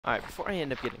Alright, before I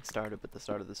end up getting started with the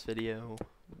start of this video,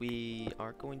 we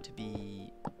are going to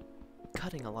be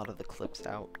cutting a lot of the clips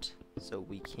out so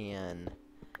we can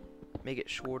make it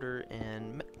shorter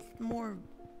and more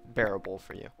bearable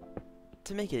for you.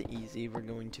 To make it easy, we're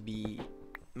going to be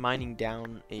mining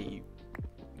down a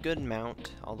good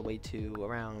amount all the way to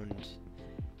around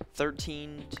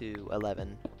 13 to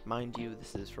 11. Mind you,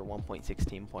 this is for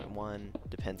 1.16.1,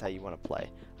 depends how you want to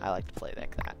play. I like to play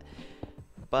like that.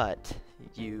 But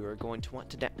you are going to want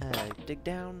to dig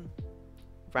down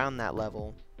around that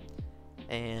level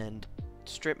and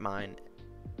strip mine.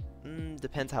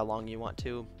 Depends how long you want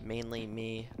to. Mainly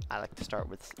me, I like to start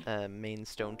with main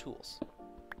stone tools.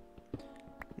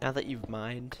 Now that you've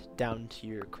mined down to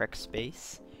your correct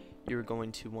space, you're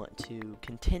going to want to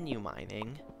continue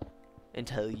mining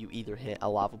until you either hit a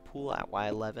lava pool at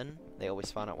Y11, they always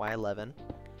spawn at Y11,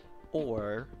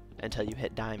 or until you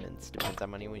hit diamonds. Depends how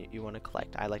many you want to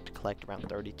collect. I like to collect around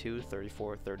 32,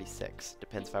 34, 36.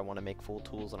 Depends if I want to make full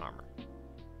tools and armor.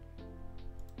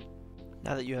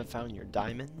 Now that you have found your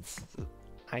diamonds,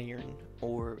 iron,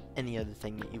 or any other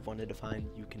thing that you've wanted to find,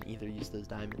 you can either use those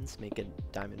diamonds, make a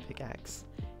diamond pickaxe,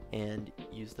 and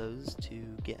use those to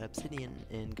get obsidian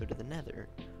and go to the nether,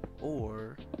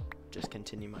 or just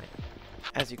continue mining.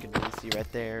 As you can really see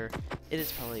right there, it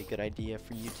is probably a good idea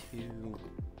for you to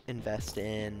invest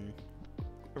in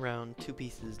around 2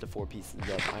 pieces to 4 pieces of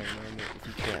iron armor if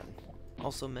you can.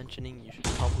 Also mentioning, you should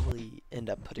probably end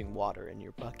up putting water in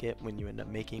your bucket when you end up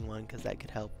making one, because that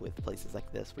could help with places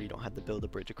like this where you don't have to build a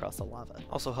bridge across the lava.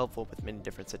 Also helpful with many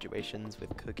different situations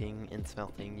with cooking and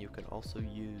smelting. You could also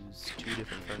use 2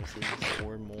 different furnaces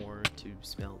or more to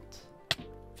smelt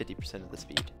 50% of the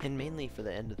speed. And mainly for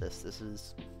the end of this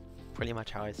is pretty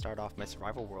much how I start off my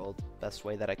survival world, best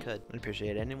way that I could. I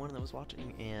appreciate anyone that was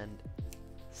watching, and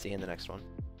see you in the next one.